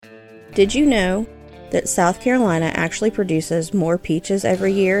Did you know that South Carolina actually produces more peaches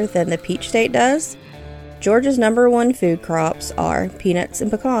every year than the peach state does? Georgia's #1 food crops are peanuts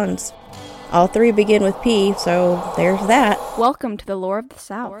and pecans. All three begin with P, so there's that. Welcome to the Lore of the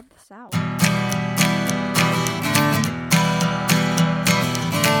South.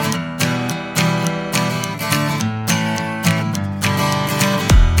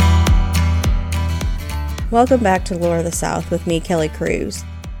 Welcome back to Lore of the South with me, Kelly Cruz.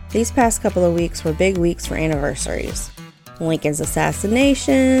 These past couple of weeks were big weeks for anniversaries. Lincoln's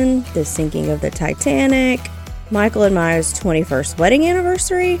assassination, the sinking of the Titanic, Michael and Maya's 21st wedding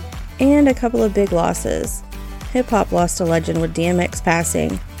anniversary, and a couple of big losses. Hip-hop lost a legend with DMX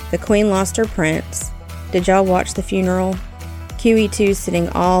passing. The Queen lost her prince. Did y'all watch the funeral? QE2 sitting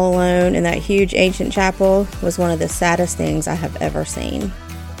all alone in that huge ancient chapel was one of the saddest things I have ever seen.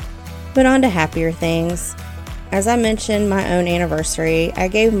 But on to happier things. As I mentioned my own anniversary, I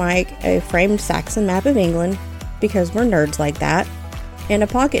gave Mike a framed Saxon map of England, because we're nerds like that, and a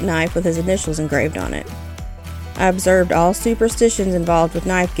pocket knife with his initials engraved on it. I observed all superstitions involved with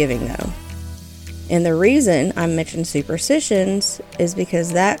knife giving though. And the reason I mentioned superstitions is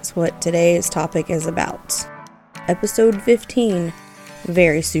because that's what today's topic is about. Episode 15,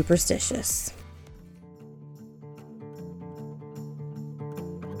 Very Superstitious.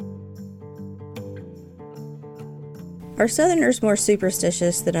 Are Southerners more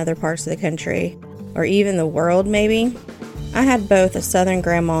superstitious than other parts of the country, or even the world maybe? I had both a Southern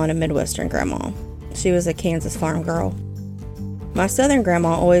grandma and a Midwestern grandma. She was a Kansas farm girl. My Southern grandma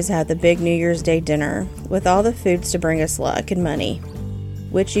always had the big New Year's Day dinner with all the foods to bring us luck and money,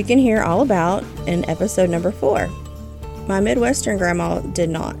 which you can hear all about in episode number 4. My Midwestern grandma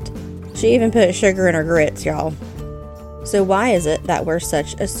did not. She even put sugar in her grits, y'all. So why is it that we're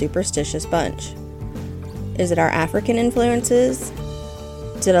such a superstitious bunch? Is it our African influences?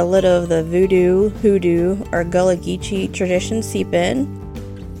 Did a little of the voodoo, hoodoo, or Gullah Geechee tradition seep in,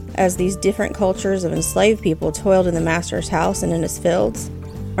 as these different cultures of enslaved people toiled in the master's house and in his fields?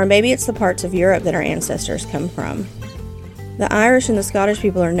 Or maybe it's the parts of Europe that our ancestors come from. The Irish and the Scottish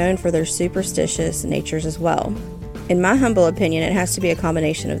people are known for their superstitious natures as well. In my humble opinion, it has to be a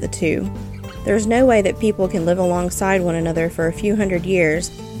combination of the two. There's no way that people can live alongside one another for a few hundred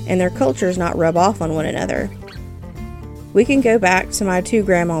years and their cultures not rub off on one another. We can go back to my 2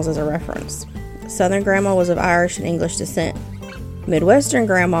 grandmas as a reference. Southern grandma was of Irish and English descent. Midwestern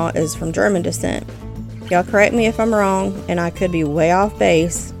grandma is from German descent. Y'all correct me if I'm wrong, and I could be way off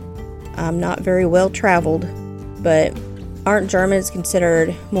base. I'm not very well traveled, but aren't Germans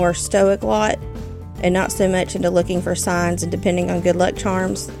considered more stoic lot and not so much into looking for signs and depending on good luck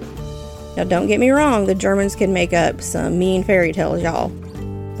charms? Now don't get me wrong, the Germans can make up some mean fairy tales, y'all.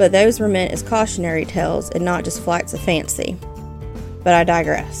 But those were meant as cautionary tales and not just flights of fancy. But I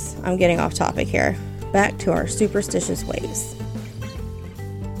digress. I'm getting off topic here. Back to our superstitious ways.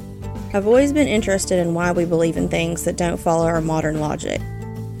 I've always been interested in why we believe in things that don't follow our modern logic.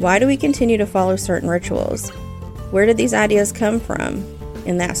 Why do we continue to follow certain rituals? Where did these ideas come from?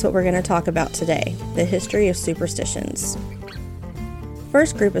 And that's what we're going to talk about today, the history of superstitions.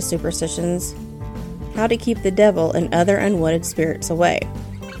 First group of superstitions, how to keep the devil and other unwanted spirits away.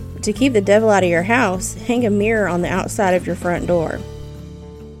 To keep the devil out of your house, hang a mirror on the outside of your front door.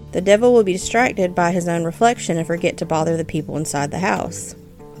 The devil will be distracted by his own reflection and forget to bother the people inside the house.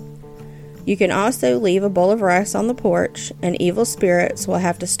 You can also leave a bowl of rice on the porch, and evil spirits will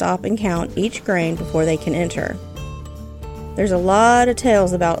have to stop and count each grain before they can enter. There's a lot of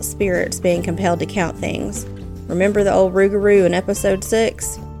tales about spirits being compelled to count things. Remember the old Rougarou in episode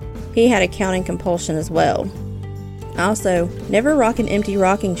 6? He had a counting compulsion as well. Also, never rock an empty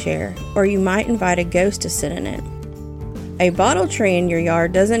rocking chair, or you might invite a ghost to sit in it. A bottle tree in your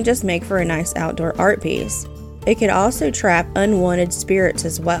yard doesn't just make for a nice outdoor art piece. It could also trap unwanted spirits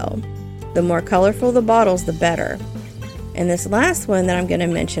as well. The more colorful the bottles, the better. And this last one that I'm going to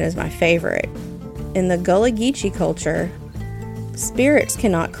mention is my favorite. In the Gullah Geechee culture, spirits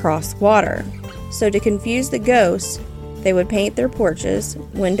cannot cross water. So to confuse the ghosts, they would paint their porches,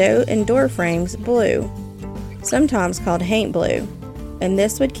 window, and door frames blue, sometimes called haint blue, and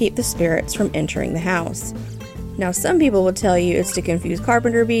this would keep the spirits from entering the house. Now some people will tell you it's to confuse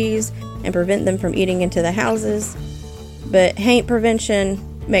carpenter bees and prevent them from eating into the houses, but haint prevention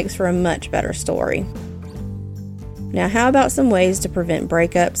makes for a much better story. Now how about some ways to prevent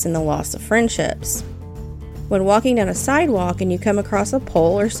breakups and the loss of friendships? When walking down a sidewalk and you come across a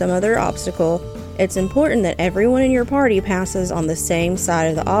pole or some other obstacle, it's important that everyone in your party passes on the same side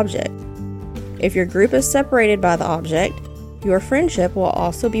of the object. If your group is separated by the object, your friendship will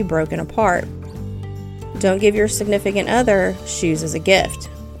also be broken apart. Don't give your significant other shoes as a gift,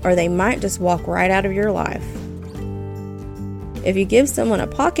 or they might just walk right out of your life. If you give someone a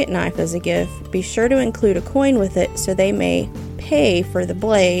pocket knife as a gift, be sure to include a coin with it so they may pay for the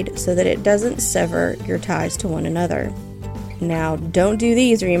blade so that it doesn't sever your ties to one another. Now, don't do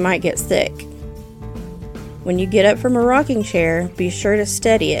these or you might get sick. When you get up from a rocking chair, be sure to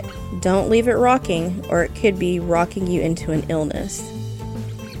steady it. Don't leave it rocking, or it could be rocking you into an illness.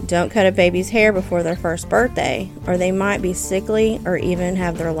 Don't cut a baby's hair before their first birthday, or they might be sickly or even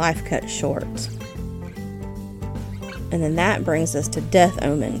have their life cut short. And then that brings us to death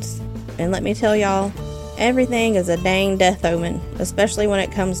omens. And let me tell y'all, everything is a dang death omen, especially when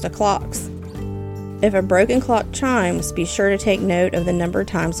it comes to clocks. If a broken clock chimes, be sure to take note of the number of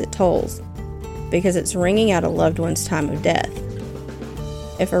times it tolls, because it's ringing out a loved one's time of death.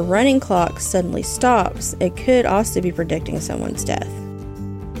 If a running clock suddenly stops, it could also be predicting someone's death.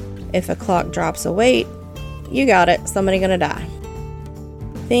 If a clock drops a weight, you got it, somebody gonna die.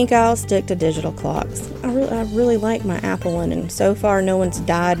 Think I'll stick to digital clocks. I really like my Apple one, and so far no one's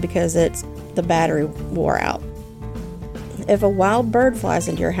died because the battery wore out. If a wild bird flies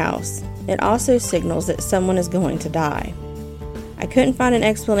into your house, it also signals that someone is going to die. I couldn't find an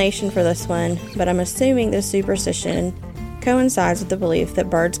explanation for this one, but I'm assuming this superstition coincides with the belief that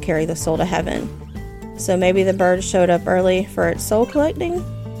birds carry the soul to heaven. So maybe the bird showed up early for its soul collecting?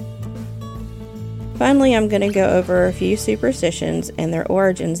 Finally, I'm going to go over a few superstitions and their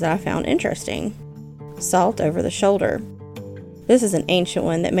origins that I found interesting. Salt over the shoulder. This is an ancient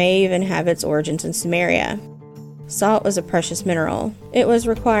one that may even have its origins in Sumeria. Salt was a precious mineral. It was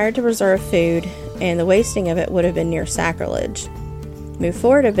required to preserve food, and the wasting of it would have been near sacrilege. Move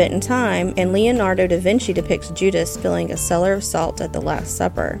forward a bit in time, and Leonardo da Vinci depicts Judas filling a cellar of salt at the Last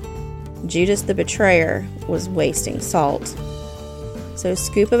Supper. Judas the betrayer was wasting salt. So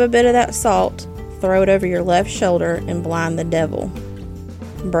scoop up a bit of that salt, throw it over your left shoulder, and blind the devil.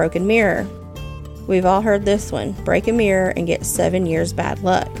 Broken mirror. We've all heard this one. Break a mirror and get 7 years bad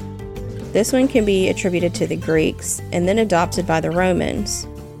luck. This one can be attributed to the Greeks and then adopted by the Romans.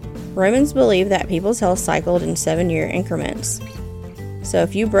 Romans believed that people's health cycled in 7-year increments. So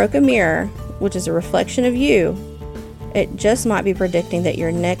if you broke a mirror, which is a reflection of you, it just might be predicting that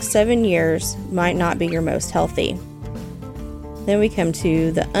your next 7 years might not be your most healthy. Then we come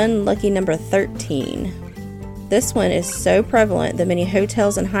to the unlucky number 13. This one is so prevalent that many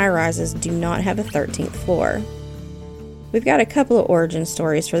hotels and high-rises do not have a 13th floor. We've got a couple of origin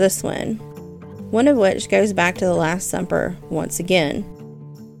stories for this one of which goes back to the Last Supper once again.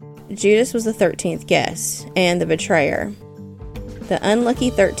 Judas was the 13th guest and the betrayer. The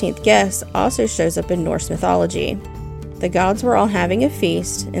unlucky 13th guest also shows up in Norse mythology. The gods were all having a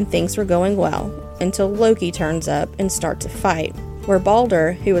feast and things were going well until Loki turns up and starts a fight, where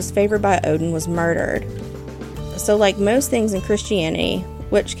Balder, who was favored by Odin, was murdered. So like most things in Christianity,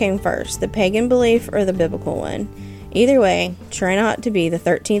 which came first, the pagan belief or the biblical one? Either way, try not to be the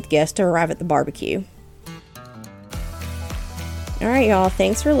 13th guest to arrive at the barbecue. Alright y'all,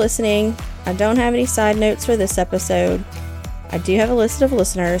 thanks for listening. I don't have any side notes for this episode. I do have a list of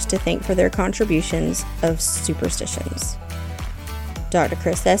listeners to thank for their contributions of superstitions. Dr.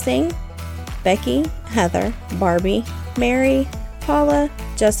 Chris Essing, Becky, Heather, Barbie, Mary, Paula,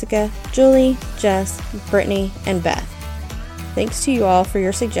 Jessica, Julie, Jess, Brittany, and Beth. Thanks to you all for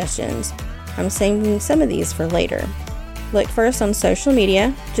your suggestions. I'm saving some of these for later. Look first on social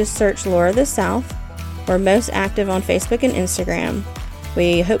media. Just search Lore of the South. We're most active on Facebook and Instagram.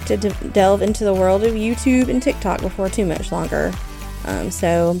 We hope to delve into the world of YouTube and TikTok before too much longer.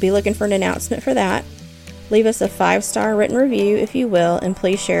 So be looking for an announcement for that. Leave us a 5-star written review if you will, and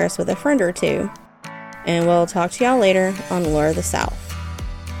please share us with a friend or two. And we'll talk to y'all later on Lore of the South.